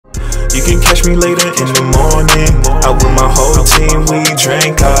You can catch me later in the morning. Out with my whole team, we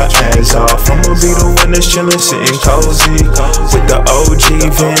drank our ass off. I'ma be the one that's chillin', sitting cozy with the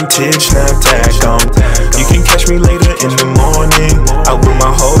OG vintage snapback on. You can catch me later in the morning. Out with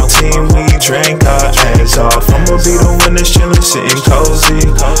my whole team, we drank our ass off. I'ma be the one that's chillin', sitting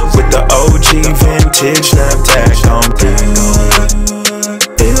cozy with the OG vintage snapback on.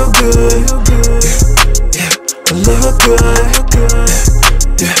 Feel good, yeah, I look good,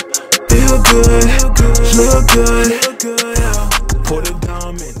 yeah, feel good, look good. Put it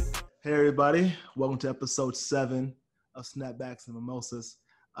down, man. Hey everybody, welcome to episode 7 of Snapbacks and Mimosas.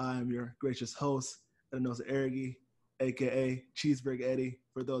 I am your gracious host, Enosa Erigi, aka Cheeseburger Eddie.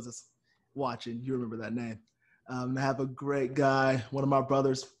 For those that's watching, you remember that name. I have a great guy, one of my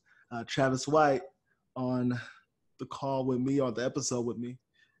brothers, Travis White, on the call with me, on the episode with me.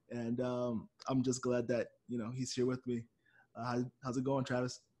 And I'm just glad that, he's here with me. How's it going,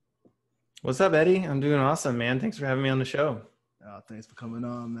 Travis? What's up, Eddie? I'm doing awesome, man. Thanks for having me on the show. Thanks for coming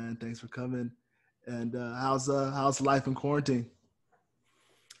on, man. Thanks for coming. And how's life in quarantine?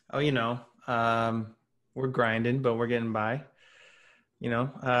 Oh, we're grinding, but we're getting by. It's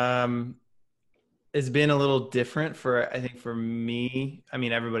been a little different for me. I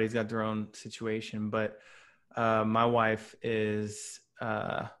mean, everybody's got their own situation, but my wife is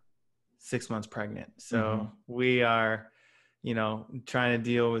 6 months pregnant. So we are, trying to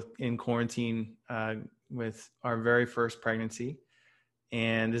deal with in quarantine with our very first pregnancy.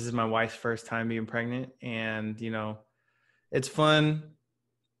 And this is my wife's first time being pregnant. And, it's fun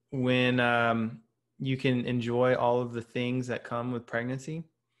when you can enjoy all of the things that come with pregnancy,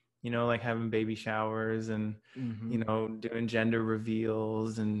 like having baby showers and, doing gender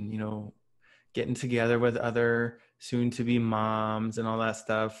reveals and, getting together with other soon-to-be moms and all that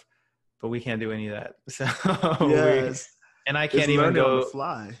stuff. But we can't do any of that. So yes. And I can't even go on the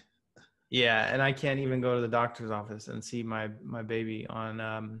fly. Yeah, and I can't even go to the doctor's office and see my baby on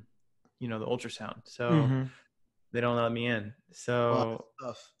the ultrasound. So they don't let me in. So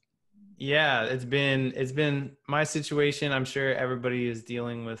yeah, it's been my situation. I'm sure everybody is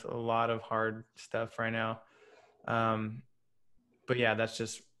dealing with a lot of hard stuff right now. But yeah, that's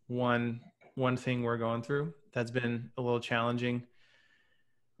just one thing we're going through that's been a little challenging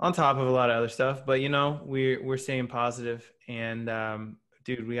on top of a lot of other stuff. But we're staying positive, and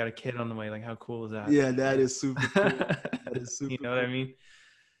dude, we got a kid on the way. Like, how cool is that? Yeah, that is super cool. That is super You know what I mean?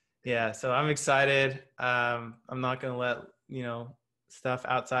 Yeah, so I'm excited. I'm not going to let, stuff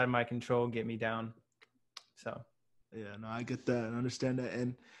outside of my control get me down. So. Yeah, no, I get that and understand that.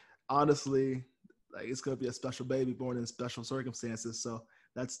 And honestly, like, it's going to be a special baby born in special circumstances. So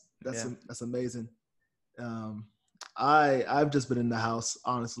that's amazing. I've just been in the house,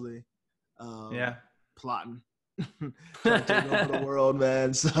 honestly. Plotting. Trying to take over the world,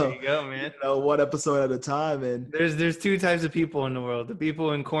 man. So there you go, man. One episode at a time. And there's two types of people in the world: the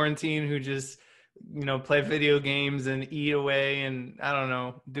people in quarantine who just play video games and eat away and I don't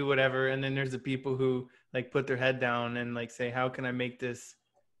know, do whatever. And then there's the people who like put their head down and like say, how can I make this?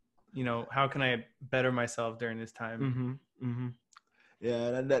 How can I better myself during this time?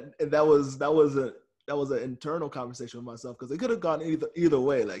 Yeah, and that was an internal conversation with myself, because it could have gone either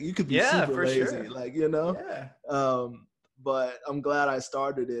way. Like, you could be super lazy, sure. Like, Yeah. But I'm glad I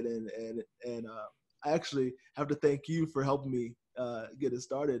started it, and I actually have to thank you for helping me get it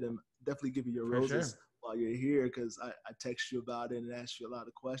started, and definitely give you your roses while you're here, because I text you about it and asked you a lot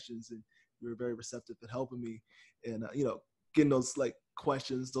of questions, and you were very receptive in helping me, and getting those like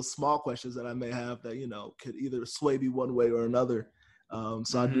questions, those small questions that I may have that could either sway me one way or another.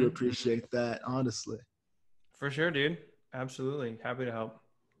 So I do appreciate that, honestly. For sure, dude. Absolutely. Happy to help.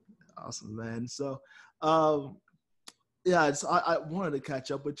 Awesome, man. So, I wanted to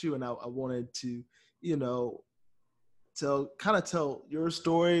catch up with you, and I wanted to, tell your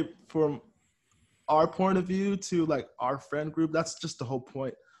story from our point of view to like our friend group. That's just the whole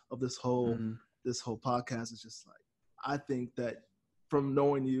point of this whole podcast. Is just like, I think that from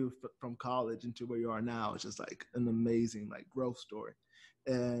knowing you from college into where you are now, it's just like an amazing like growth story.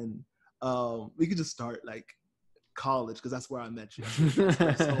 And we could just start like college, because that's where I met you.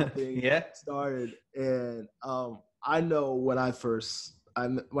 This whole thing started, and I know when I first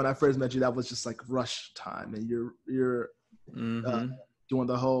met you, that was just like rush time, and you're doing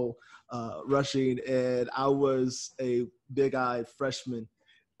the whole rushing, and I was a big-eyed freshman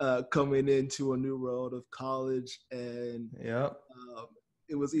coming into a new world of college, and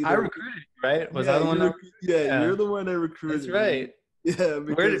it was either I recruited you, right? Was I the one? You're the one that recruited. That's right. Me. Yeah.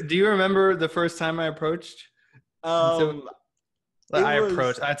 Do you remember the first time I approached?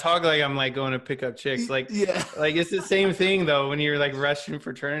 Like I talk like I'm like going to pick up chicks. Like, yeah, like it's the same thing though when you're like Russian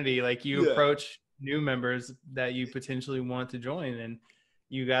fraternity. Like you approach new members that you potentially want to join, and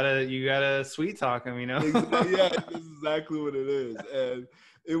you gotta sweet talk them. You know? Yeah, that's exactly what it is. And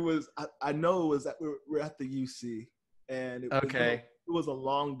it was I know it was that we're at the UC, and it was a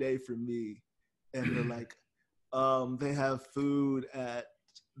long day for me, and they're like, they have food at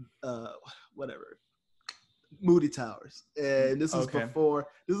whatever. Moody Towers, and this is before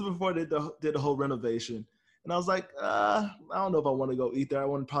they did the whole renovation. And I was like, I don't know if I want to go eat there. I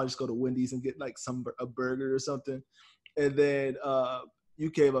want to probably just go to Wendy's and get like a burger or something. And then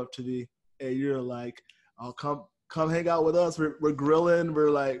you came up to me and you're like, "Oh, come hang out with us. We're grilling.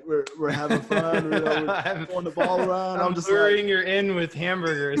 We're having fun. We're throwing the ball around." I'm just luring you in with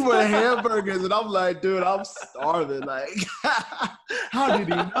hamburgers. With hamburgers, and I'm like, dude, I'm starving. Like, how did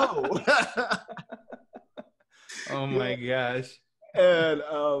he know? Oh my gosh. And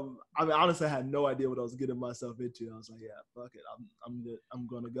I mean, honestly, I had no idea what I was getting myself into. I was like, yeah, fuck it, I'm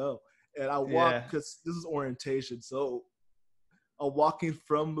gonna go. And I walked because this is orientation, so I'm walking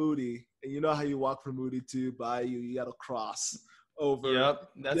from Moody, and you know how you walk from Moody to Bayou, you gotta cross over. Yep,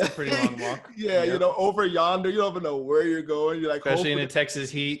 that's a pretty long walk. Yeah, you know, over yonder, you don't even know where you're going. You're like, especially in the Texas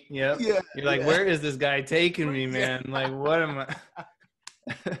heat. Yep. Yeah, you're like, where is this guy taking me, man? Like, what am I?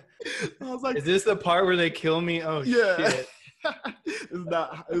 I was like, is this the part where they kill me? Oh shit. This is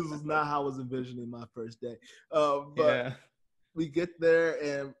not how I was envisioning my first day. But we get there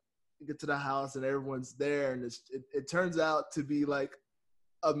and we get to the house and everyone's there, and it turns out to be like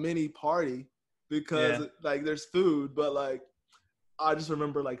a mini party because like there's food, but like I just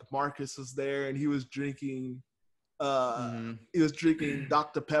remember like Marcus was there and he was drinking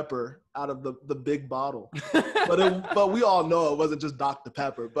Dr. Pepper out of the big bottle. But we all know it wasn't just Dr.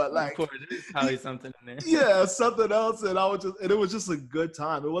 Pepper, but like, of course, there's probably something in there. Yeah, something else. And it was just a good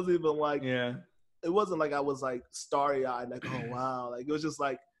time. It wasn't even like, it wasn't like I was like starry eyed, like, oh wow. Like it was just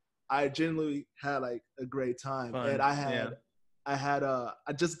like, I genuinely had like a great time. Fun. And I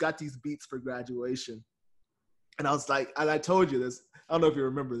just got these beats for graduation. And I was like, and I told you this, I don't know if you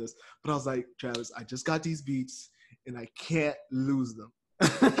remember this, but I was like, Travis, I just got these beats and I can't lose them.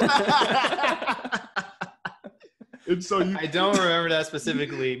 And so I don't remember that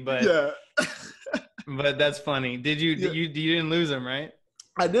specifically, but but that's funny. Did you didn't lose them, right?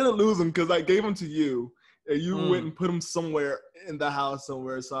 I didn't lose them because I gave them to you, and you went and put them somewhere in the house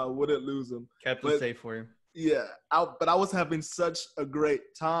somewhere, so I wouldn't lose them. Kept them safe for you. Yeah, but I was having such a great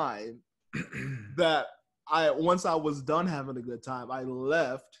time that once I was done having a good time, I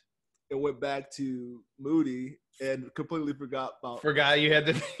left and went back to Moody and completely forgot you had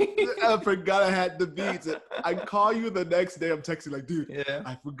the beats. I forgot I had the beats. And I call you the next day. I'm texting like, dude,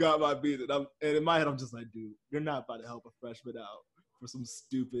 I forgot my beats. And in my head, I'm just like, dude, you're not about to help a freshman out for some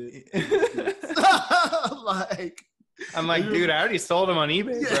stupid like. I'm like, dude, I already sold them on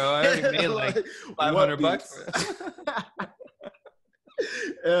eBay, bro. I already made like $500 for it.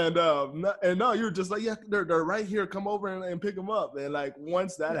 And no, you were just like, yeah, they're right here. Come over and pick them up. And like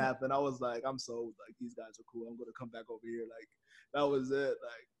once that happened, I was like, I'm so like these guys are cool. I'm gonna come back over here. Like that was it.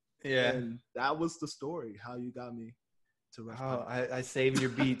 Like and that was the story. How you got me to Rush. Oh, I saved your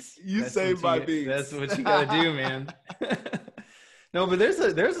beats. You saved my beats. That's what you gotta do, man. No, but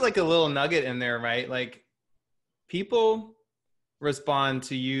there's like a little nugget in there, right? Like people respond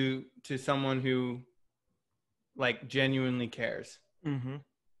to someone who like genuinely cares. Mm-hmm.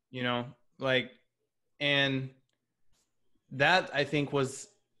 You know, like, and that I think was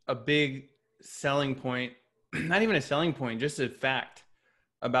a big selling point, not even a selling point, just a fact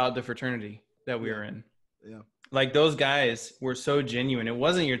about the fraternity that we were in. Yeah. Like those guys were so genuine. It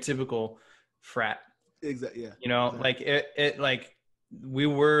wasn't your typical frat. Exactly. Yeah. You know, like it like we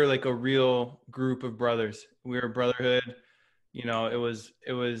were like a real group of brothers. We were a brotherhood. You know, it was,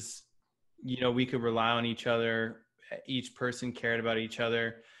 you know, we could rely on each other. Each person cared about each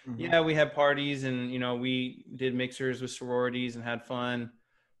other. Mm-hmm. Yeah, we had parties and, you know, we did mixers with sororities and had fun.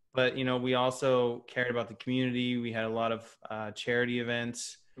 But, you know, we also cared about the community. We had a lot of charity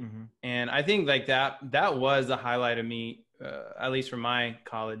events. Mm-hmm. And I think like that was the highlight of me, at least from my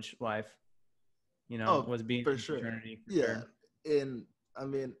college life, you know, was being for sure. Fraternity. Yeah. And I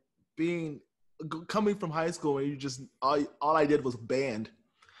mean, coming from high school and you just, all I did was band.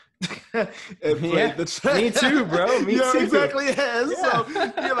 Me too, bro. Me too. Exactly. Yeah. So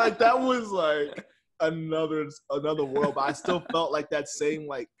you're like, that was like another world, but I still felt like that same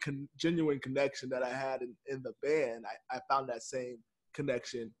like genuine connection that I had in the band. I found that same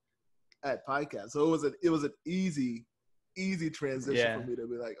connection at PyCast. So it was an easy transition for me to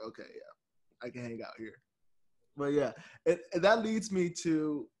be like, okay, yeah, I can hang out here. But yeah, and that leads me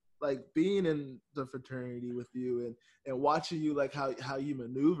to like being in the fraternity with you and watching you, like how you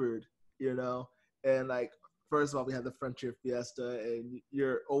maneuvered, you know, and like first of all we had the Frontier Fiesta and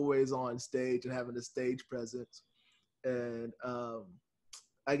you're always on stage and having a stage presence, and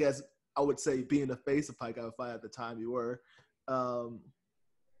I guess I would say being the face of Pi Kappa Phi at the time you were, um,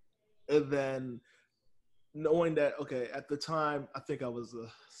 and then knowing that okay at the time I think I was a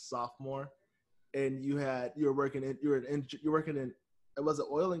sophomore and you were working in was it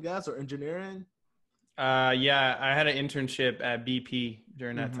oil and gas or engineering? Yeah, I had an internship at BP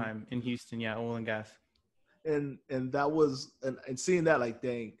during that Mm-hmm. time in Houston. Yeah, oil and gas. And that was and seeing that like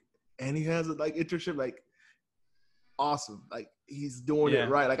dang, and he has a like internship like awesome, like he's doing it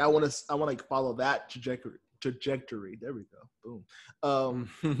right. Like I want to like follow that trajectory. There we go. Boom.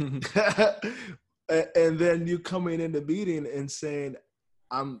 And then you coming in the meeting and saying,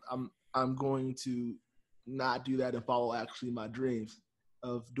 I'm going to not do that and follow actually my dreams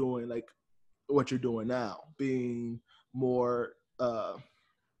of doing like what you're doing now, being more how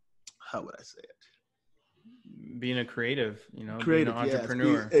would I say it? Being a creative, you know, Creative, being an yes.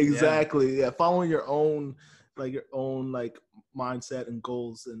 entrepreneur. Exactly. Yeah. Following your own mindset and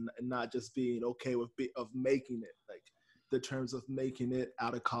goals and not just being okay with of making it, like the terms of making it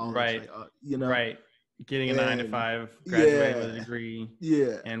out of college. Right. Like, you know. Right. Getting a 9 to 5, graduating with a degree,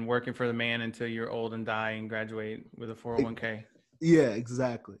 and working for the man until you're old and die and graduate with a 401k. Yeah,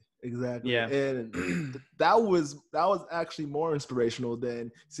 exactly. Yeah. And that was actually more inspirational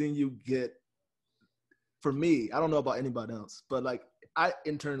than seeing you get. For me, I don't know about anybody else, but like I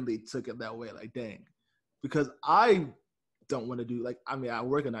internally took it that way. Like, dang, because I don't want to do like I mean I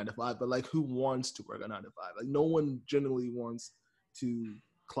work a 9 to 5, but like who wants to work a 9 to 5? Like no one generally wants to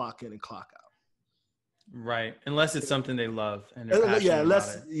clock in and clock out. Right. Unless it's something they love and they're passionate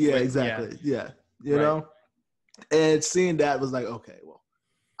about it. Yeah, exactly. Yeah. You know? And seeing that was like, okay, well,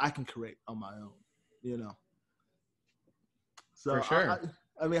 I can create on my own, you know? So for sure.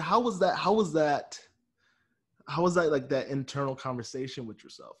 I mean, how was that like that internal conversation with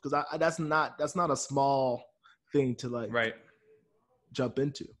yourself? Because that's not a small thing to like jump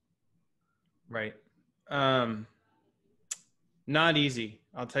into. Right. Not easy.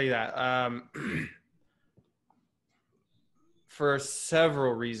 I'll tell you that. For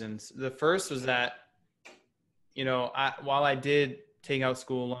several reasons. The first was that, you know, while I did take out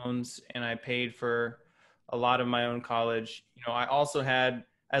school loans and I paid for a lot of my own college, you know, I also had,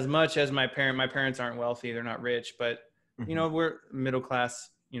 as much as my parents aren't wealthy, they're not rich, but, you know, we're middle class,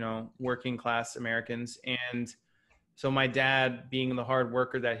 you know, working class Americans. And so my dad, being the hard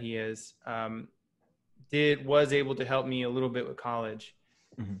worker that he is, was able to help me a little bit with college.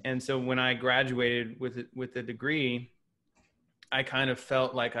 And so when I graduated with a degree, I kind of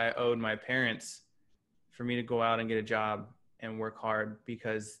felt like I owed my parents for me to go out and get a job and work hard,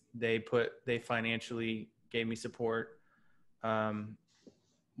 because they financially gave me support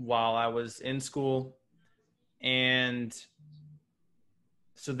while I was in school. And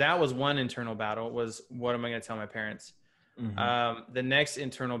so that was one internal battle, was what am I going to tell my parents? The next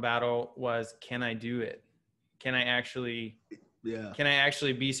internal battle was, can I do it? Can I actually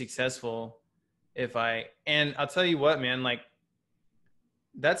be successful and I'll tell you what, man, like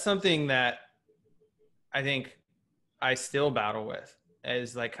that's something that I think I still battle with,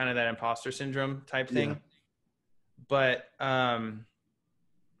 is like kind of that imposter syndrome type thing. But a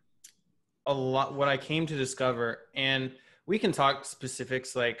lot, what I came to discover, and we can talk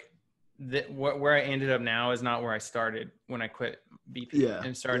specifics, like where I ended up now is not where I started when I quit BP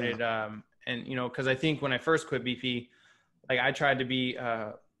and started, and you know, cause I think when I first quit BP, like I tried to be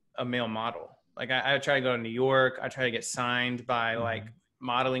a male model. Like I tried to go to New York. I tried to get signed by like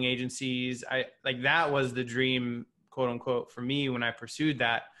modeling agencies. That was the dream, quote unquote, for me when I pursued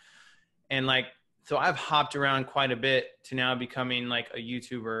that. And like, so I've hopped around quite a bit to now becoming like a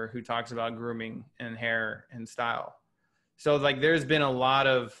YouTuber who talks about grooming and hair and style. So like, there's been a lot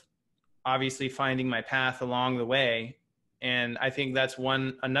of obviously finding my path along the way. And I think that's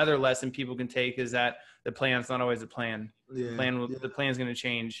another lesson people can take, is that the plan's not always a plan. The plan's going to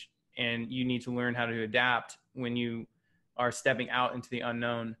change, and you need to learn how to adapt when you are stepping out into the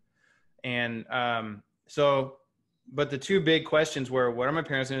unknown. And but the two big questions were, what are my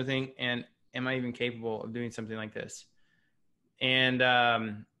parents going to think? And am I even capable of doing something like this? And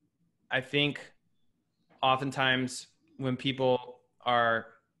I think oftentimes when people are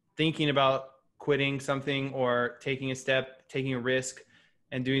thinking about quitting something or taking a risk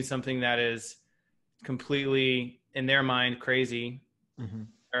and doing something that is completely, in their mind, crazy,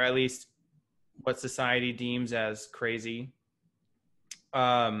 or at least what society deems as crazy,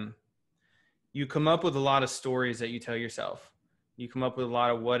 you come up with a lot of stories that you tell yourself. You come up with a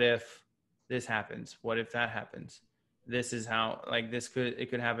lot of what if this happens? What if that happens? This is how, like, it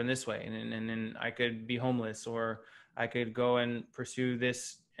could happen this way. And then I could be homeless, or I could go and pursue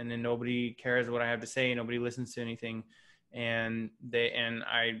this, and then nobody cares what I have to say. Nobody listens to anything. And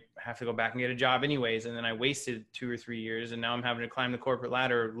I have to go back and get a job anyways. And then I wasted 2 or 3 years, and now I'm having to climb the corporate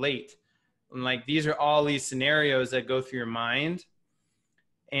ladder late. And like, these are all these scenarios that go through your mind.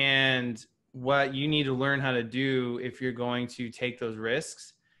 And what you need to learn how to do if you're going to take those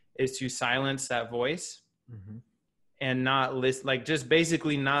risks is to silence that voice and not listen, like just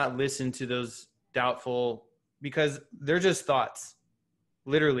basically not listen to those doubtful, because they're just thoughts.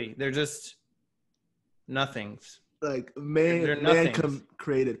 Literally, they're just nothings. Like man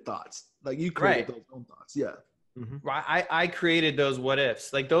created thoughts. Like you created those own thoughts. Yeah. I created those what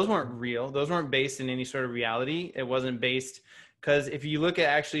ifs. Like those weren't real. Those weren't based in any sort of reality. It wasn't based, because if you look at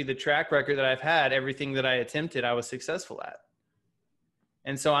actually the track record that I've had, everything that I attempted, I was successful at.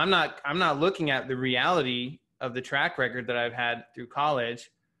 And so I'm not looking at the reality of the track record that I've had through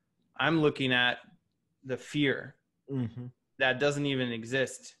college. I'm looking at the fear that doesn't even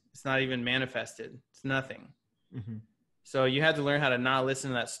exist. It's not even manifested. It's nothing. So you had to learn how to not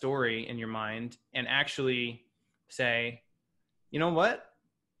listen to that story in your mind and actually say, you know what?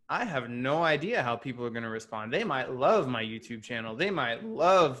 I have no idea how people are going to respond. They might love my YouTube channel. They might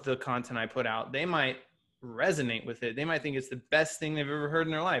love the content I put out. They might resonate with it. They might think it's the best thing they've ever heard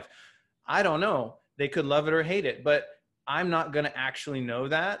in their life. I don't know. They could love it or hate it, but I'm not going to actually know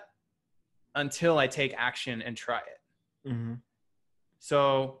that until I take action and try it.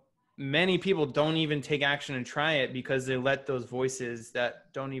 So many people don't even take action and try it because they let those voices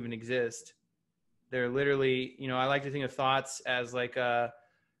that don't even exist. They're literally, you know, I like to think of thoughts as like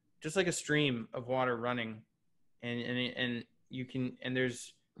just like a stream of water running, and you can, and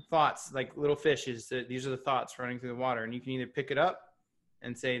there's thoughts like little fishes. These are the thoughts running through the water, and you can either pick it up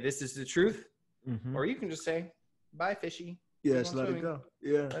and say, this is the truth, or you can just say, bye, fishy. Yeah, just let it go.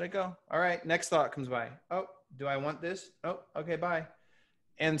 Yeah. Let it go. All right. Next thought comes by. Oh, do I want this? Oh, okay, bye.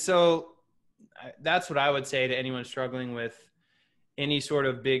 And so that's what I would say to anyone struggling with any sort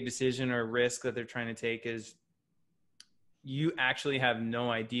of big decision or risk that they're trying to take is you actually have no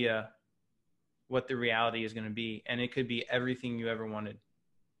idea what the reality is going to be. And it could be everything you ever wanted.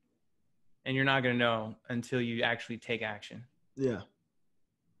 And you're not going to know until you actually take action. Yeah.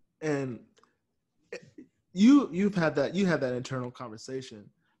 And you had that internal conversation.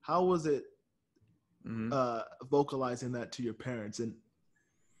 How was it vocalizing that to your parents and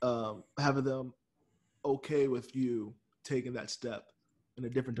having them okay with you taking that step in a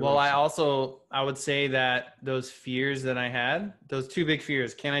different direction? Well, I would say that those fears that I had, those two big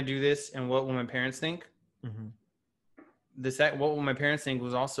fears, can I do this? And what will my parents think? What will my parents think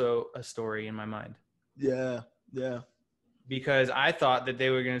was also a story in my mind. Yeah. Because I thought that they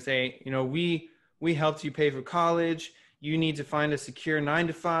were going to say, you know, we helped you pay for college. You need to find a secure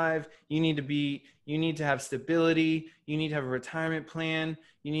 9-to-5. You need to have stability. You need to have a retirement plan.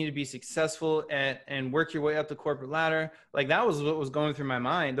 You need to be successful and work your way up the corporate ladder. Like that was what was going through my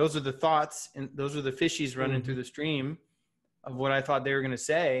mind. Those are the thoughts, and those are the fishies running through the stream of what I thought they were going to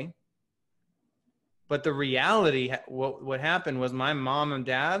say. But the reality, what happened was my mom and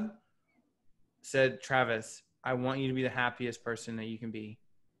dad said, Travis, I want you to be the happiest person that you can be.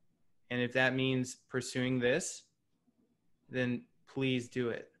 And if that means pursuing this, then please do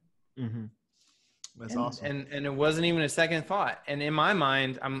it. That's awesome. And it wasn't even a second thought. And in my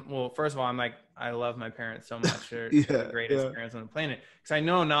mind, first of all, I'm like, I love my parents so much. They're the greatest parents on the planet. Because I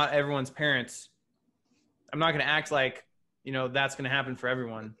know not everyone's parents. I'm not going to act like, you know, that's going to happen for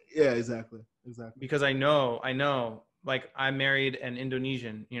everyone. Yeah, exactly. Because I know, like I married an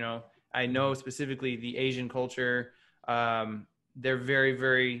Indonesian, you know, I know specifically the Asian culture. They're very,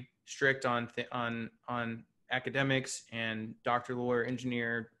 very strict on academics and doctor, lawyer,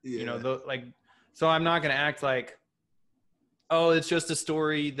 engineer, you know, so I'm not going to act like, oh, it's just a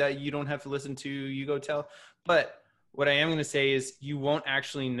story that you don't have to listen to. You go tell. But what I am going to say is you won't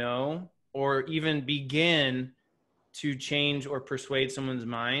actually know or even begin to change or persuade someone's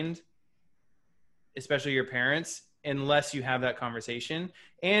mind, especially your parents, unless you have that conversation.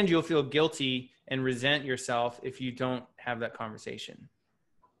 And you'll feel guilty and resent yourself if you don't have that conversation.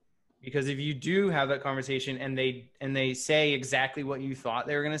 Because if you do have that conversation and they say exactly what you thought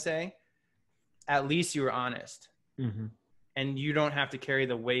they were going to say, at least you were honest. And you don't have to carry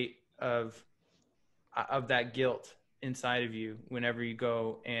the weight of that guilt inside of you whenever you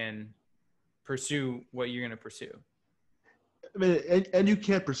go and pursue what you're going to pursue. I mean, and you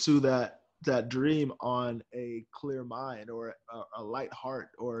can't pursue that that dream on a clear mind or a light heart,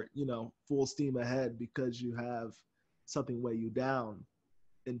 or full steam ahead, because you have something weigh you down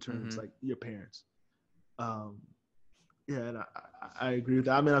in terms like your parents. Yeah, and I agree with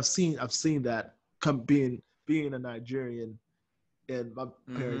that. I mean, I've seen that being a Nigerian and my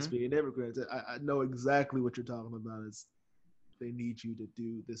parents being immigrants. I know exactly what you're talking about. Is they need you to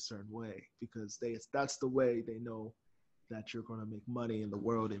do this certain way because that's the way they know that you're going to make money in the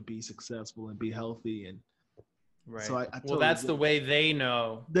world and be successful and be healthy. And right. So I well, totally that's the way they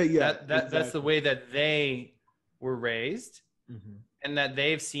know. That's the way that they were raised, and that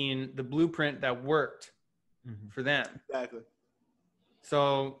they've seen the blueprint that worked for them. Exactly.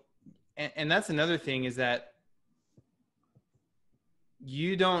 So, and that's another thing, is that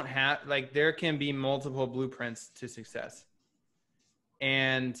you don't have, like, there can be multiple blueprints to success,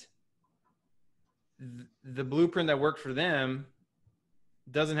 and the blueprint that worked for them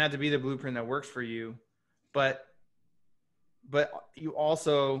doesn't have to be the blueprint that works for you, but you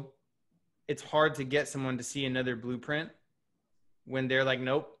also, it's hard to get someone to see another blueprint when they're like,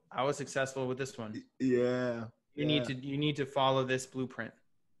 nope, I was successful with this one. Yeah. You need to follow this blueprint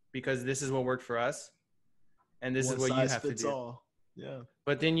because this is what worked for us, and this is what you have to do. All. Yeah.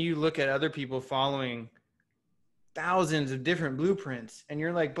 But then you look at other people following thousands of different blueprints, and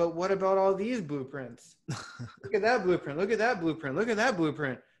you're like, but what about all these blueprints? Look at that blueprint. Look at that blueprint. Look at that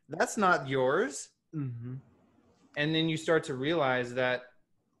blueprint. That's not yours. And then you start to realize that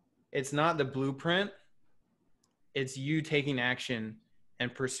it's not the blueprint. It's you taking action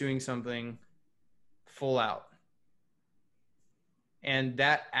and pursuing something full out. And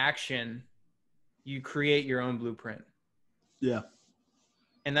that action, you create your own blueprint. Yeah.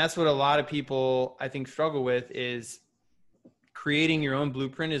 And that's what a lot of people, I think, struggle with, is creating your own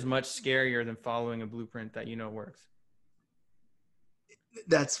blueprint is much scarier than following a blueprint that works.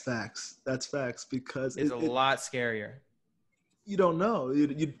 That's facts. Because it's a lot scarier. You don't know.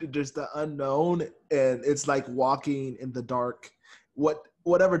 There's the unknown, and it's like walking in the dark.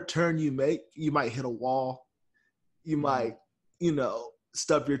 Whatever turn you make, you might hit a wall. You might,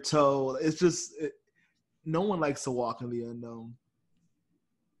 stub your toe. It's just no one likes to walk in the unknown.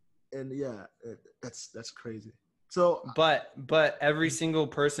 And yeah, that's crazy. So, but every single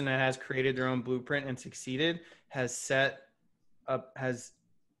person that has created their own blueprint and succeeded has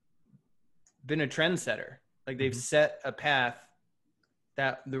been a trendsetter. Like, they've set a path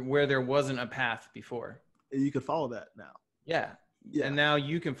where there wasn't a path before. You can follow that now. Yeah. And now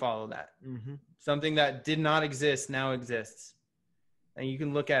you can follow that. Something that did not exist now exists. And you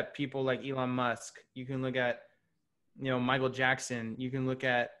can look at people like Elon Musk. You can look at, Michael Jackson. You can look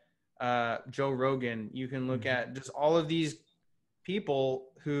at Joe Rogan. You can look at just all of these people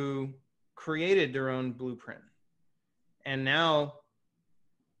who created their own blueprint. And now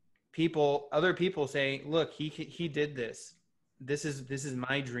other people say, look, he did this. This is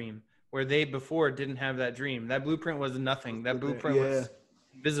my dream, where they before didn't have that dream. That blueprint was nothing. That blueprint was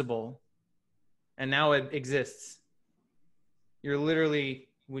invisible. And now it exists. You're literally,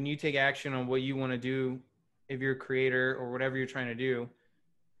 when you take action on what you want to do, if you're a creator or whatever you're trying to do,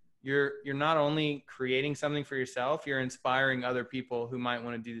 you're not only creating something for yourself, you're inspiring other people who might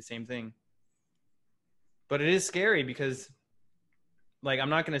want to do the same thing. But it is scary because, like,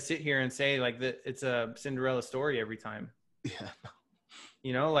 I'm not going to sit here and say like that it's a Cinderella story every time. Yeah.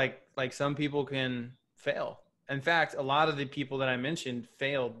 Like some people can fail. In fact, a lot of the people that I mentioned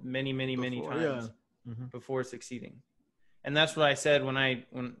failed many times before succeeding. And that's what I said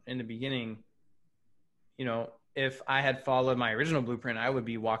when in the beginning, if I had followed my original blueprint, I would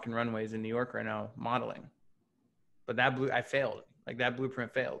be walking runways in New York right now modeling. But I failed. Like, that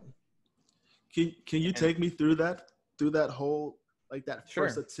blueprint failed. Can you take me through that whole, like, that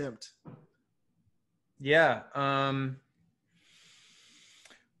first attempt? Yeah.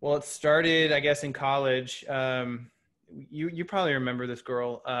 Well, it started, I guess, in college. You probably remember this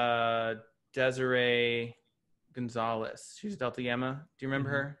girl, Desiree Gonzalez. She's Delta Gamma. Do you remember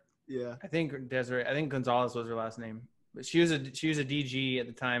her? Yeah. I think Gonzalez was her last name. But she was a DG at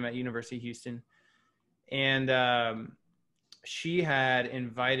the time at University of Houston. And she had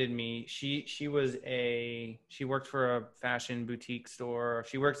invited me. She worked for a fashion boutique store.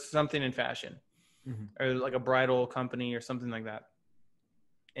 She worked something in fashion, or like a bridal company or something like that.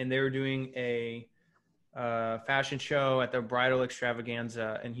 And they were doing a fashion show at the Bridal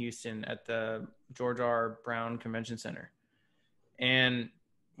Extravaganza in Houston at the George R. Brown Convention Center. And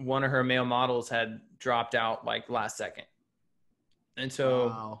one of her male models had dropped out like last second. And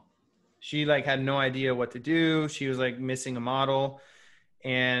so she like had no idea what to do. She was like missing a model.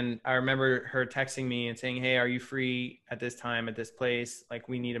 And I remember her texting me and saying, "Hey, are you free at this time at this place? Like,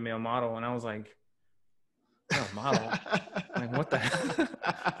 we need a male model." And I was like, "Male model? Like, what the hell?"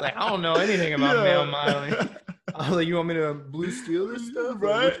 Like, I don't know anything about male modeling. I was like, "You want me to blue steel this stuff?"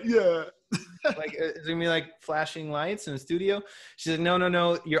 Right? Yeah. Like, is it gonna be like flashing lights in the studio? She's like,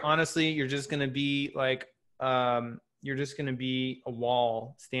 no. You're just gonna be like, you're just gonna be a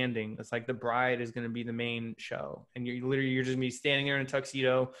wall standing. It's like the bride is gonna be the main show, and you're just gonna be standing there in a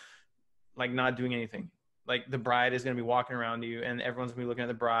tuxedo, like not doing anything. Like the bride is gonna be walking around you, and everyone's gonna be looking at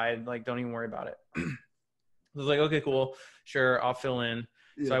the bride. Like, don't even worry about it. I was like, okay, cool, sure, I'll fill in.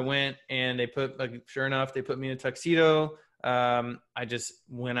 Yeah. So I went, and they put, like, sure enough, they put me in a tuxedo. I just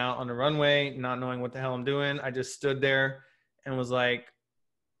went out on the runway, not knowing what the hell I'm doing. I just stood there and was like,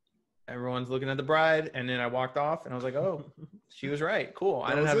 everyone's looking at the bride. And then I walked off, and I was like, oh, she was right. Cool.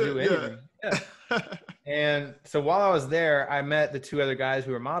 I didn't have to do anything. Yeah. And so while I was there, I met the two other guys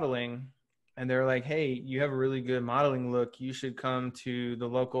who were modeling, and they're like, hey, you have a really good modeling look. You should come to the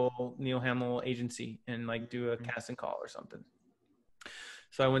local Neil Hamill agency and like do a casting call or something.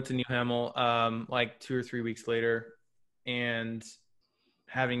 So I went to Neil Hamill, like 2 or 3 weeks later, and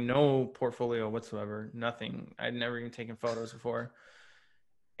having no portfolio whatsoever, nothing. I'd never even taken photos before.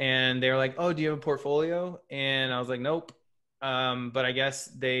 And they were like, oh, do you have a portfolio? And I was like, nope. But I guess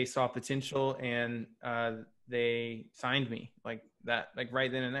they saw potential, and they signed me like that, like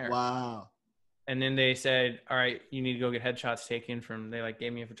right then and there. Wow. And then they said, all right, you need to go get headshots taken they like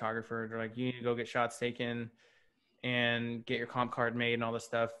gave me a photographer. They're like, you need to go get shots taken and get your comp card made and all this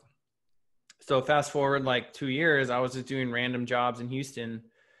stuff. So fast forward like 2 years, I was just doing random jobs in Houston,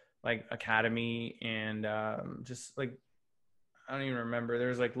 like Academy, and just like, I don't even remember.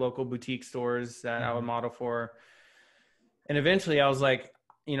 There's like local boutique stores that I would model for. And eventually I was like,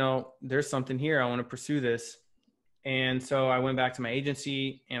 there's something here. I want to pursue this. And so I went back to my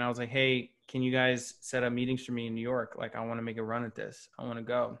agency, and I was like, hey, can you guys set up meetings for me in New York? Like, I want to make a run at this. I want to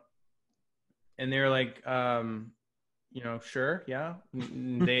go. And they're like, sure. Yeah.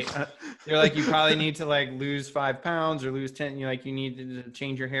 They're like, you probably need to like lose 5 pounds or lose 10. You need to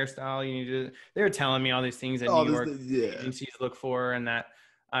change your hairstyle. They were telling me all these things that New York agencies look for, and that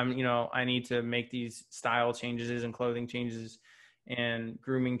I need to make these style changes and clothing changes and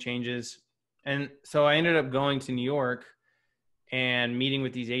grooming changes. And so I ended up going to New York and meeting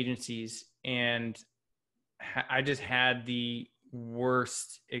with these agencies, and I just had the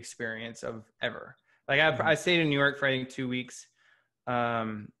worst experience of ever. Like I stayed in New York for, I think, 2 weeks.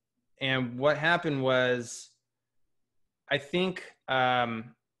 And what happened was, I think I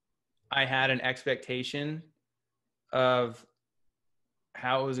had an expectation of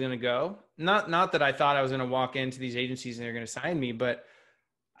how it was going to go. Not that I thought I was going to walk into these agencies and they're going to sign me, but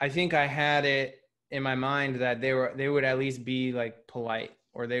I think I had it in my mind that they would at least be like polite,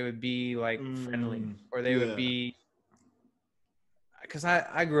 or they would be like friendly, or they would be, because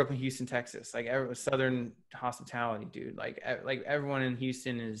I grew up in Houston, Texas, like Southern hospitality, dude. Like everyone in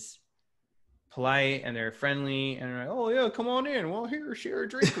Houston is polite, and they're friendly, and they're like, oh yeah, come on in. Well, here, share a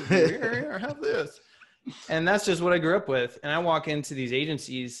drink with you. Here, have this. And that's just what I grew up with. And I walk into these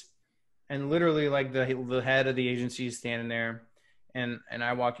agencies, and literally like the head of the agency is standing there, and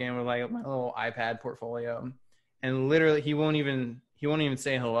I walk in with like my little iPad portfolio, and literally he won't even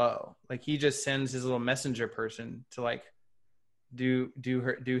say hello. Like, he just sends his little messenger person to like do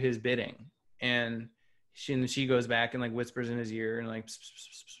his bidding, and she goes back and like whispers in his ear and like,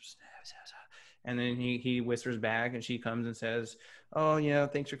 and then he whispers back, and she comes and says, oh yeah,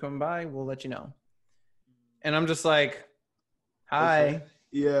 thanks for coming by, we'll let you know. And I'm just like, hi. Okay.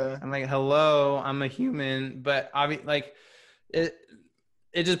 Yeah. I'm like, hello, I'm a human. But like it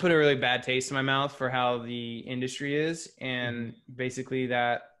just put a really bad taste in my mouth for how the industry is. And basically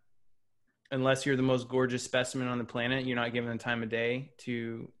that unless you're the most gorgeous specimen on the planet, you're not given the time of day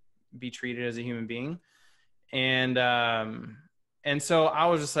to be treated as a human being. And so I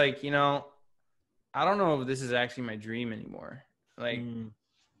was just like, I don't know if this is actually my dream anymore.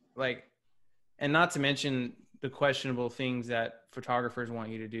 Like, and not to mention the questionable things that photographers want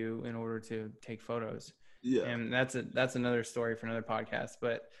you to do in order to take photos. Yeah. And that's another story for another podcast,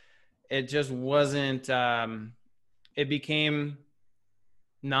 but it just wasn't, it became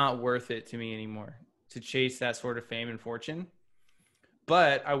not worth it to me anymore to chase that sort of fame and fortune.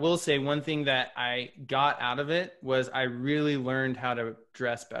 But I will say one thing that I got out of it was I really learned how to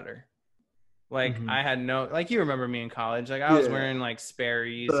dress better. Like I had like, you remember me in college, like I was wearing like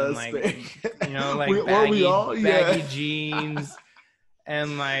Sperry's and like, like baggy jeans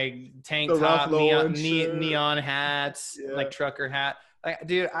and like tank top, neon hats, like trucker hat. Like,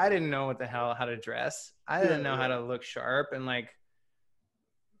 dude, I didn't know what the hell, how to dress. I didn't know how to look sharp. And like,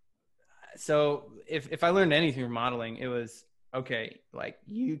 so if I learned anything from modeling, it was, okay, like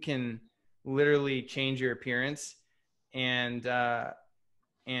you can literally change your appearance and have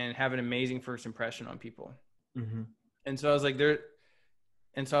an amazing first impression on people. Mm-hmm. And so I was like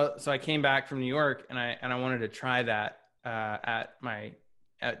and so I came back from New York, and I wanted to try that at my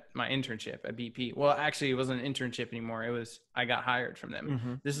internship at BP. Well, actually, it wasn't an internship anymore. I got hired from them.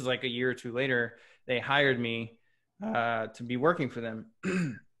 Mm-hmm. This is like a year or two later. They hired me to be working for them.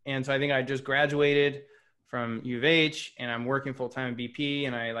 And so I think I just graduated from U of H, and I'm working full time at BP.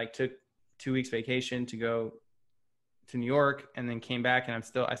 And I like took 2 weeks vacation to go to New York, and then came back, and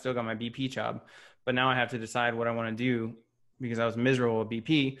I still got my BP job, but now I have to decide what I want to do, because I was miserable at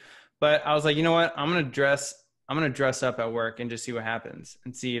BP. But I was like, you know what? I'm going to dress up at work and just see what happens,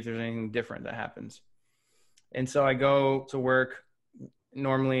 and see if there's anything different that happens. And so I go to work.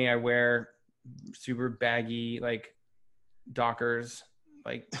 Normally I wear super baggy, like Dockers,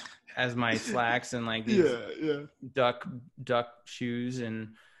 like as my slacks, and like these duck shoes, and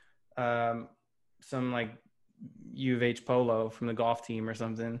some like U of H polo from the golf team or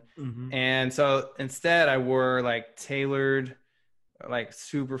something. Mm-hmm. And so instead I wore like tailored, like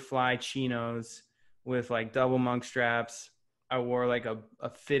super fly chinos with like double monk straps. I wore like a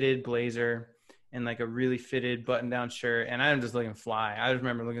fitted blazer and like a really fitted button down shirt. And I'm just looking fly. I just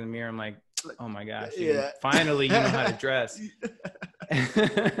remember looking in the mirror. I'm like, oh my gosh, finally you know how to dress.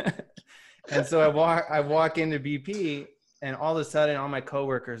 And so I walk into BP, and all of a sudden all my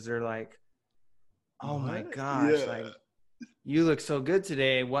coworkers are like, oh my gosh, like you look so good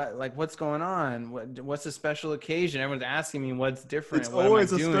today. What's going on? What's a special occasion? Everyone's asking me what's different. It's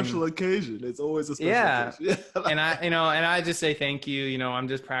always a special occasion. It's always a special occasion. Yeah. And I just say thank you. You know, I'm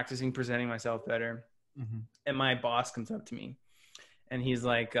just practicing presenting myself better. Mm-hmm. And my boss comes up to me, and he's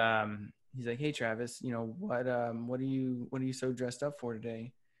like, hey Travis, you know, what are you so dressed up for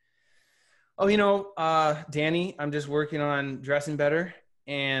today? Oh, you know, Danny, I'm just working on dressing better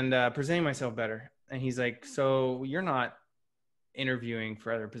and presenting myself better. And he's like, so you're not interviewing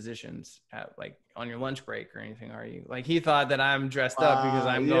for other positions at like on your lunch break or anything, are you? Like, he thought that I'm dressed up because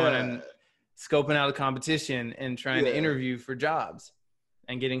I'm going and scoping out a competition and trying to interview for jobs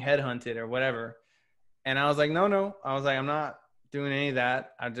and getting headhunted or whatever. And I was like, no. I was like, I'm not doing any of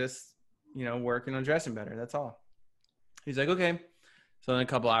that. I'm just, you know, working on dressing better. That's all. He's like, okay. So then a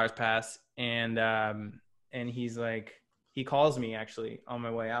couple hours pass, and he's like, he calls me actually on my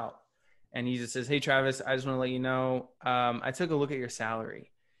way out. And he just says, hey, Travis, I just want to let you know, I took a look at your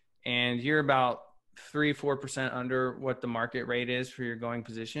salary, and you're about 3-4% under what the market rate is for your going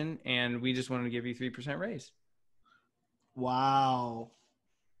position. And we just wanted to give you 3% raise. Wow.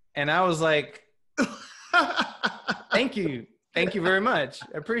 And I was like, thank you. Thank you very much.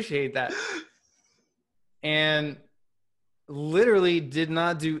 I appreciate that. And literally did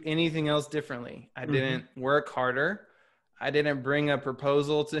not do anything else differently. I didn't work harder. I didn't bring a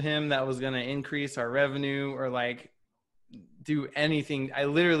proposal to him that was going to increase our revenue or like do anything. I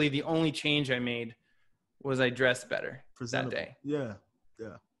literally, the only change I made was I dressed better that day. Yeah.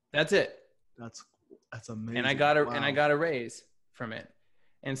 That's it. That's amazing. And I got a raise from it.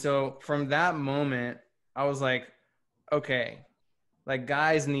 And so from that moment, I was like, okay, like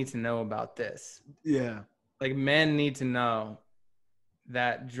guys need to know about this. Yeah. Like men need to know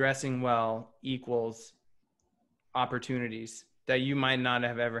that dressing well equals opportunities that you might not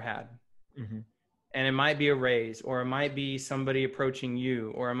have ever had. Mm-hmm. And it might be a raise, or it might be somebody approaching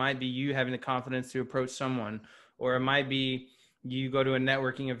you, or it might be you having the confidence to approach someone, or it might be you go to a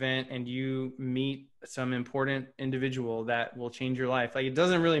networking event and you meet some important individual that will change your life. Like, it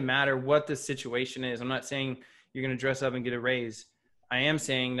doesn't really matter what the situation is. I'm not saying you're going to dress up and get a raise. I am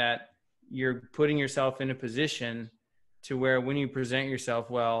saying that you're putting yourself in a position to where when you present yourself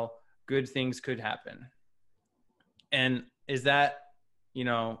well, good things could happen. And is that, you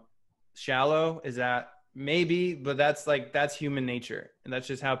know, shallow? Is that maybe, but that's human nature. And that's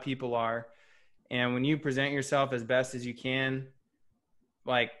just how people are. And when you present yourself as best as you can,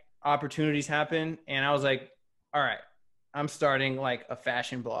 like, opportunities happen. And I was like, all right, I'm starting like a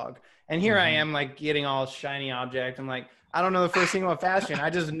fashion blog. And here I am, like, getting all shiny object. I'm like, I don't know the first thing about fashion. I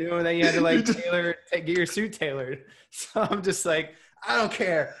just knew that you had to like get your suit tailored. So I'm just like, I don't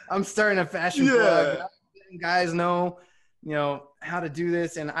care. I'm starting a fashion blog. Guys know, you know, how to do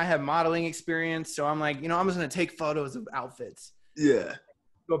this. And I have modeling experience. So I'm like, you know, I'm just going to take photos of outfits. Yeah.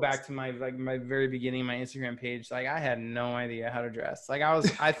 Go back to my very beginning, my Instagram page. Like, I had no idea how to dress. Like,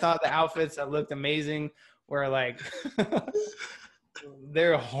 I thought the outfits that looked amazing were like,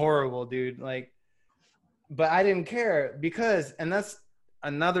 they're horrible, dude. Like, but I didn't care because, and that's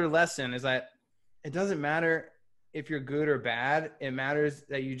another lesson, is that it doesn't matter if you're good or bad. It matters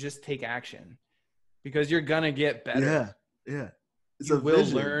that you just take action, because you're going to get better. Yeah. You will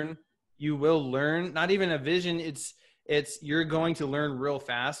learn. You will learn. Not even a vision. It's you're going to learn real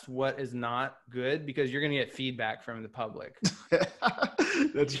fast what is not good, because you're going to get feedback from the public.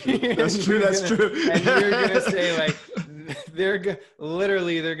 That's true. That's true. That's true. And you're going to say, like, they're going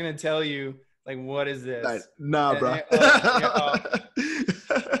to tell you, like, what is this? Like, nah, bro.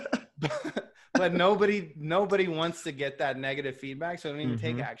 But nobody wants to get that negative feedback, so they don't even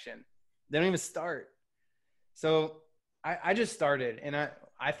take action. They don't even start. So I just started, and I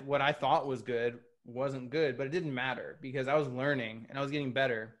what I thought was good wasn't good, but it didn't matter, because I was learning and I was getting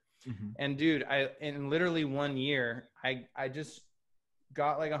better. And dude, in literally 1 year, I just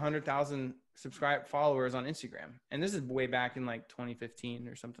got like 100,000 followers on Instagram. And this is way back in like 2015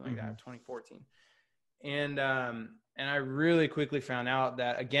 or something like that, 2014. And I really quickly found out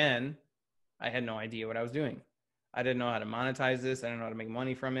that, again, I had no idea what I was doing. I didn't know how to monetize this. I didn't know how to make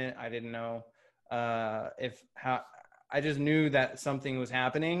money from it. I didn't know I just knew that something was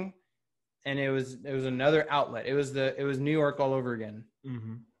happening, and it was another outlet. It was New York all over again.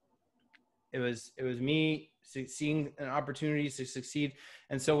 It was me seeing an opportunity to succeed.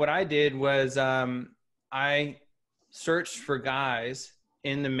 And so what I did was I searched for guys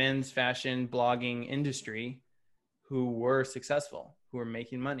in the men's fashion blogging industry who were successful, who were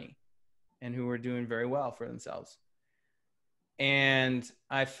making money, and who were doing very well for themselves. And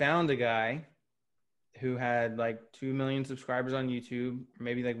I found a guy who had like 2 million subscribers on YouTube,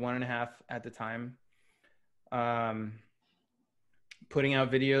 maybe like 1.5 at the time, putting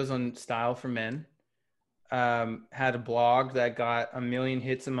out videos on style for men, had a blog that got 1 million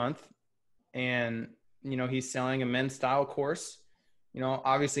hits a month. And, you know, he's selling a men's style course. You know,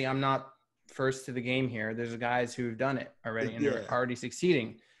 obviously I'm not first to the game here. There's guys who've done it already and they're already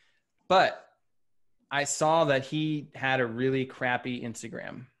succeeding. But I saw that he had a really crappy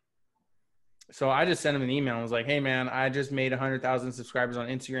Instagram. So I just sent him an email and was like, hey man, I just made 100,000 subscribers on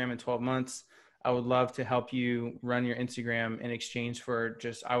Instagram in 12 months. I would love to help you run your Instagram in exchange for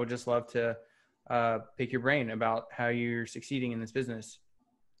I would just love to pick your brain about how you're succeeding in this business.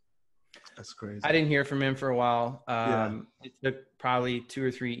 That's crazy. I didn't hear from him for a while. It took probably 2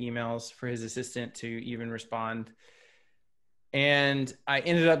 or 3 emails for his assistant to even respond. And I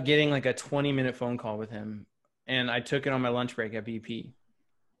ended up getting like a 20-minute phone call with him, and I took it on my lunch break at BP.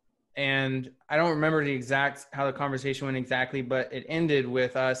 And I don't remember how the conversation went exactly, but it ended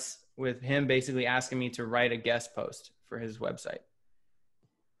with him basically asking me to write a guest post for his website.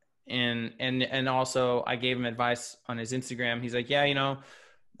 And also I gave him advice on his Instagram. He's like, yeah, you know,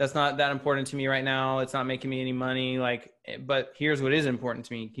 that's not that important to me right now. It's not making me any money. Like, but here's what is important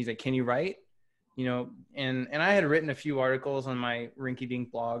to me. He's like, can you write? You know, and I had written a few articles on my Rinky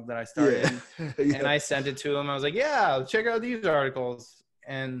Dink blog that I started and I sent it to him. I was like, yeah, check out these articles.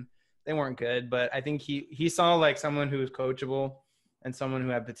 And they weren't good, but I think he saw like someone who was coachable and someone who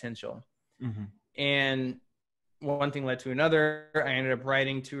had potential. And one thing led to another. I ended up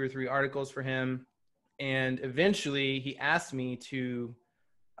writing 2 or 3 articles for him. And eventually he asked me to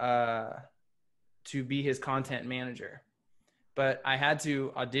be his content manager, but I had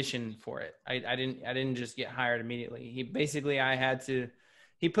to audition for it. I didn't just get hired immediately. He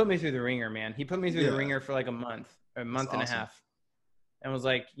put me through the ringer, man. He put me through the ringer for like a month and a half. And was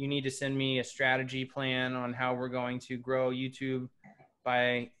like, you need to send me a strategy plan on how we're going to grow YouTube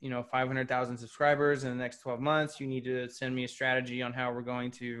by, 500,000 subscribers in the next 12 months. You need to send me a strategy on how we're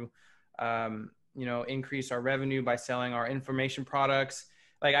going to, increase our revenue by selling our information products.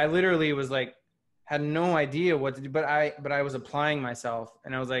 Like I literally was like, had no idea what to do, but I was applying myself,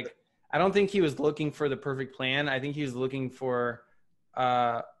 and I was like, I don't think he was looking for the perfect plan. I think he was looking for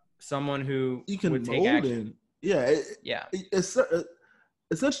someone who would take action.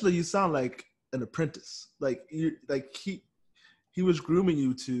 Essentially, you sound like an apprentice. Like he was grooming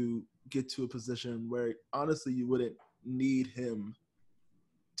you to get to a position where honestly you wouldn't need him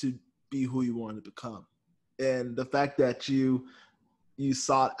to be who you want to become. And the fact that you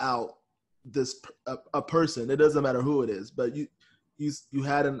sought out a person, it doesn't matter who it is, but you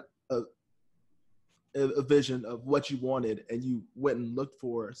had a vision of what you wanted, and you went and looked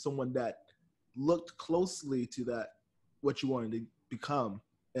for someone that looked closely to that, what you wanted to become,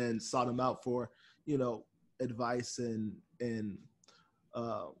 and sought them out for, advice and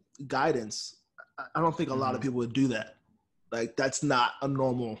guidance. I don't think a lot of people would do that. Like that's not a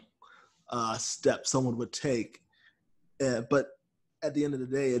normal step someone would take. But at the end of the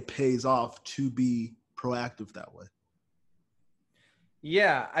day, it pays off to be proactive that way.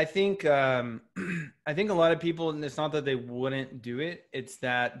 Yeah, I think a lot of people, and it's not that they wouldn't do it, it's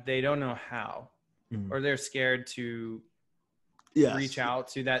that they don't know how. or they're scared to reach out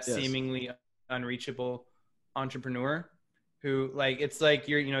to that seemingly unreachable entrepreneur who, like, it's like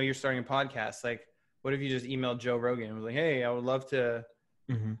you're starting a podcast. Like, what if you just emailed Joe Rogan and was like, hey, I would love to,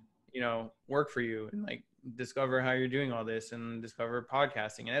 work for you and like discover how you're doing all this and discover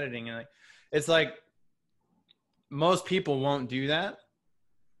podcasting and editing. And like, it's like most people won't do that.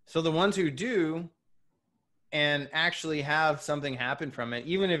 So the ones who do and actually have something happen from it,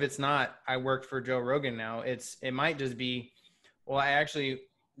 even if it's not, I worked for Joe Rogan now, it might just be, well,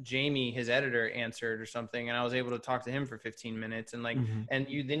 Jamie, his editor, answered or something, and I was able to talk to him for 15 minutes, and like, and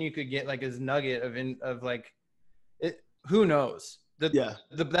then you could get like this nugget of like, who knows? That's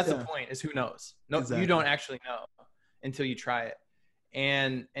the point, is who knows? No, exactly. You don't actually know until you try it.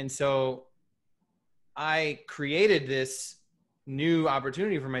 And so I created this new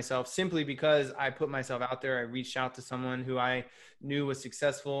opportunity for myself simply because I put myself out there. I reached out to someone who I knew was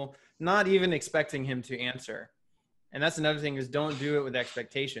successful, not even expecting him to answer. And that's another thing, is don't do it with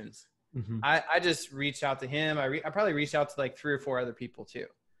expectations. I just reached out to him. I probably reached out to like 3 or 4 other people too.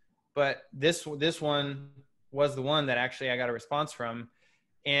 But this one was the one that actually I got a response from.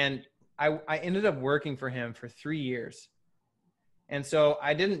 And I ended up working for him for 3 years. And so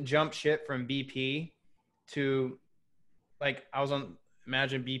I didn't jump ship from BP to, like,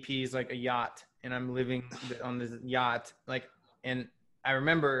 imagine BP is like a yacht and I'm living on this yacht. Like, and I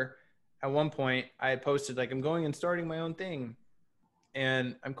remember at one point I had posted like, I'm going and starting my own thing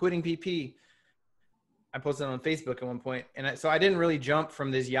and I'm quitting BP. I posted on Facebook at one point. And so I didn't really jump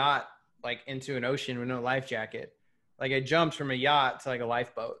from this yacht like into an ocean with no life jacket. Like, I jumped from a yacht to like a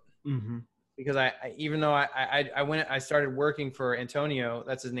lifeboat because even though I started working for Antonio,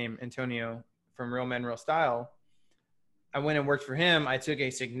 that's his name, Antonio from Real Men, Real Style. I went and worked for him. I took a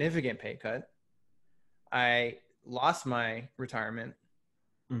significant pay cut. I lost my retirement.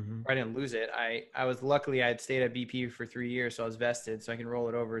 I didn't lose it. I was luckily I had stayed at BP for 3 years, so I was vested, so I can roll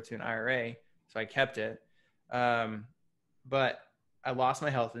it over to an IRA. So I kept it. But I lost my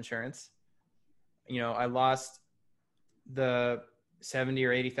health insurance. I lost the 70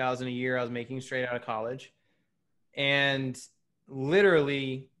 or 80,000 a year I was making straight out of college, and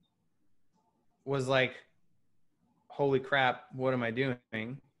literally was like, holy crap, what am I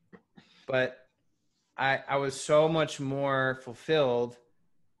doing? But I was so much more fulfilled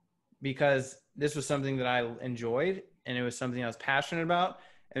because this was something that I enjoyed, and it was something I was passionate about,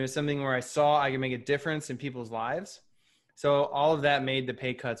 and it was something where I saw I could make a difference in people's lives. So all of that made the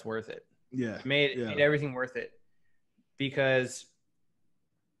pay cuts worth it. It made everything worth it, because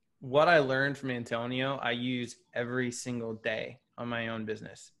what I learned from Antonio, I use every single day on my own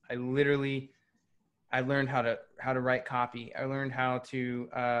business. I learned how to write copy. I learned how to,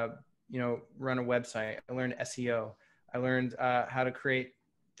 run a website. I learned SEO. I learned how to create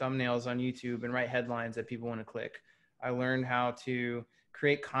thumbnails on YouTube and write headlines that people want to click. I learned how to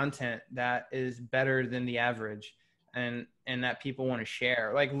create content that is better than the average and that people want to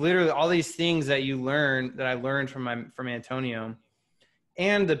share. Like, literally all these things that I learned from Antonio,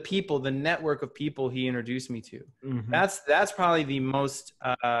 and the network of people he introduced me to. That's probably the most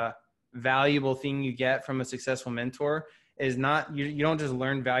valuable thing you get from a successful mentor, is not, you don't just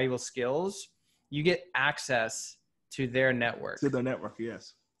learn valuable skills, you get access to their network.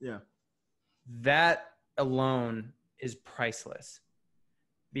 Yes. Yeah. That alone is priceless,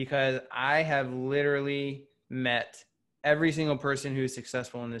 because I have literally met every single person who's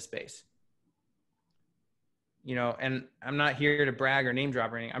successful in this space. And I'm not here to brag or name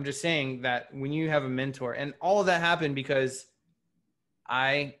drop or anything. I'm just saying that when you have a mentor, and all of that happened because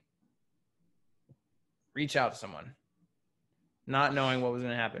I reached out to someone, not knowing what was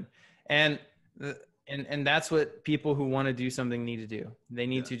going to happen. And that's what people who want to do something need to do. They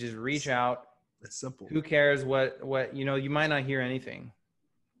need to just reach out. It's simple. Who cares what, you might not hear anything,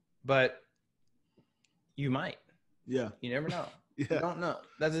 but you might. Yeah. You never know. You don't know.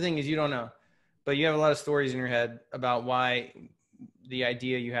 That's the thing, is you don't know. But you have a lot of stories in your head about why the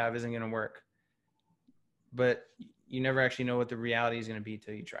idea you have isn't going to work. But you never actually know what the reality is going to be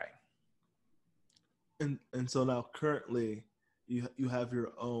till you try. And so now currently you have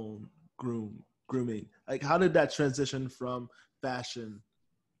your own grooming. Like, how did that transition from fashion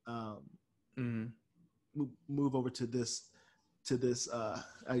move over to this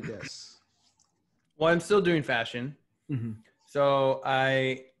I guess? Well, I'm still doing fashion. So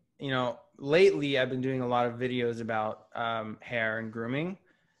lately I've been doing a lot of videos about hair and grooming,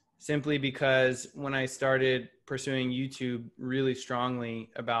 simply because when I started pursuing YouTube really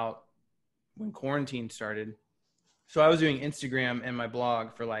strongly about when quarantine started, so I was doing Instagram and my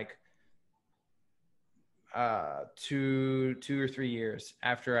blog for like 2 or 3 years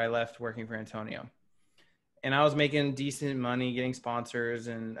after I left working for Antonio. and I was making decent money, getting sponsors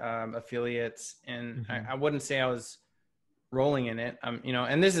and affiliates. And I wouldn't say I was rolling in it. You know,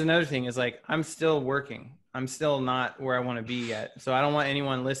 and this is another thing is like, I'm still working. I'm still not where I want to be yet. So I don't want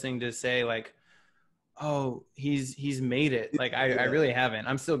anyone listening to say like, oh, he's made it. Like I really haven't.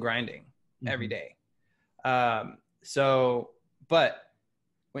 I'm still grinding every day. So, but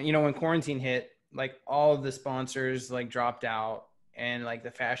when, you know, when quarantine hit, like all of the sponsors like dropped out, and like the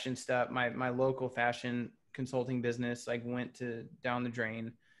fashion stuff, my local fashion consulting business like went down the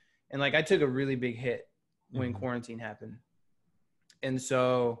drain. And like I took a really big hit when quarantine happened. And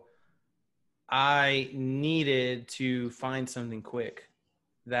so I needed to find something quick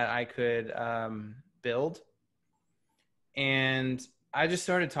that I could build. And I just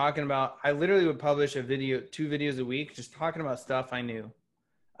started talking about, I literally would publish 2 videos a week, just talking about stuff I knew.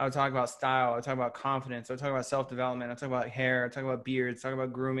 I would talk about style. I would talk about confidence. I would talk about self-development. I would talk about hair. I would talk about beards, talk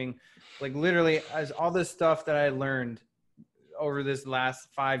about grooming. Like literally as all this stuff that I learned over this last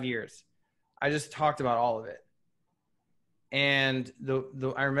 5 years, I just talked about all of it. And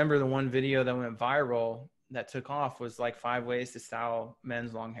I remember the one video that went viral that took off was like 5 ways to style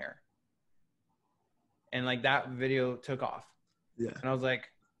men's long hair. And like that video took off. Yeah. And I was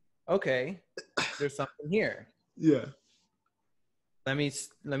like, okay, there's something here. Yeah. Let me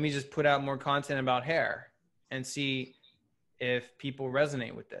just put out more content about hair and see if people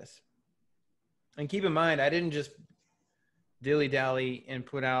resonate with this. And keep in mind, I didn't just dilly-dally and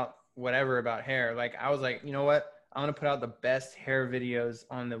put out whatever about hair. Like I was like, you know what? I'm going to put out the best hair videos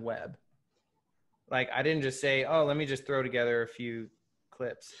on the web. Like I didn't just say, oh, let me just throw together a few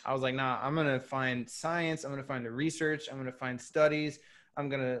clips. I was like, nah, I'm going to find science. I'm going to find the research. I'm going to find studies. I'm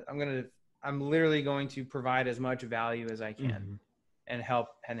literally going to provide as much value as I can and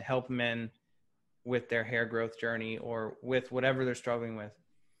help men with their hair growth journey or with whatever they're struggling with.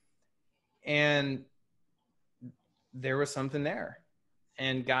 And there was something there.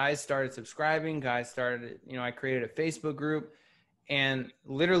 And guys started subscribing. I created a Facebook group, and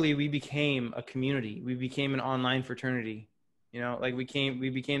literally we became a community. We became an online fraternity. You know, like we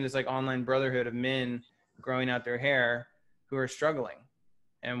became this like online brotherhood of men growing out their hair who are struggling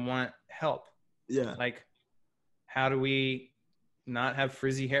and want help. Yeah. Like, how do we not have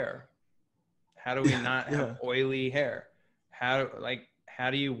frizzy hair? How do we not have oily hair? How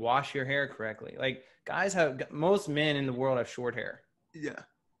do you wash your hair correctly? Like most men in the world have short hair. Yeah.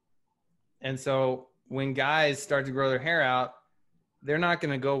 And so when guys start to grow their hair out, they're not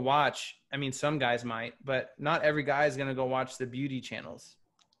going to go watch. I mean, some guys might, but not every guy is going to go watch the beauty channels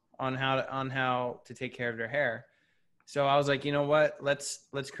on how to take care of their hair. So I was like, you know what? Let's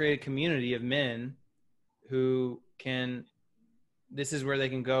create a community of men who this is where they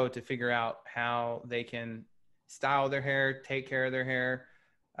can go to figure out how they can style their hair, take care of their hair,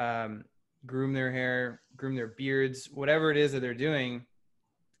 groom their hair, groom their beards, whatever it is that they're doing.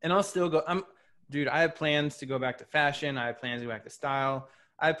 And I'll still go, I have plans to go back to fashion. I have plans to go back to style.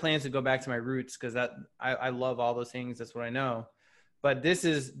 I have plans to go back to my roots because I love all those things. That's what I know. But this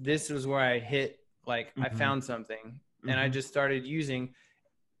was where I hit, like I found something and I just started using.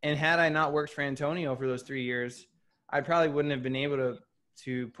 And had I not worked for Antonio for those 3 years, I probably wouldn't have been able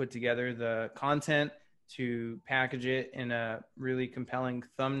to put together the content, to package it in a really compelling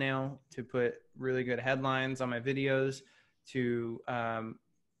thumbnail, to put really good headlines on my videos, to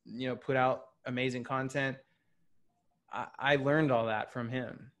put out amazing content. I learned all that from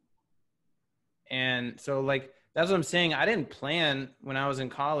him. And so like, that's what I'm saying. I didn't plan when I was in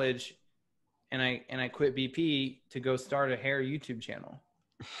college and I quit BP to go start a hair YouTube channel.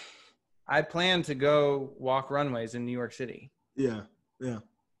 I planned to go walk runways in New York City. Yeah. Yeah.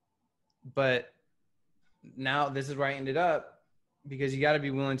 But now this is where I ended up, because you got to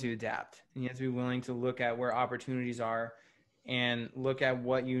be willing to adapt, and you have to be willing to look at where opportunities are and look at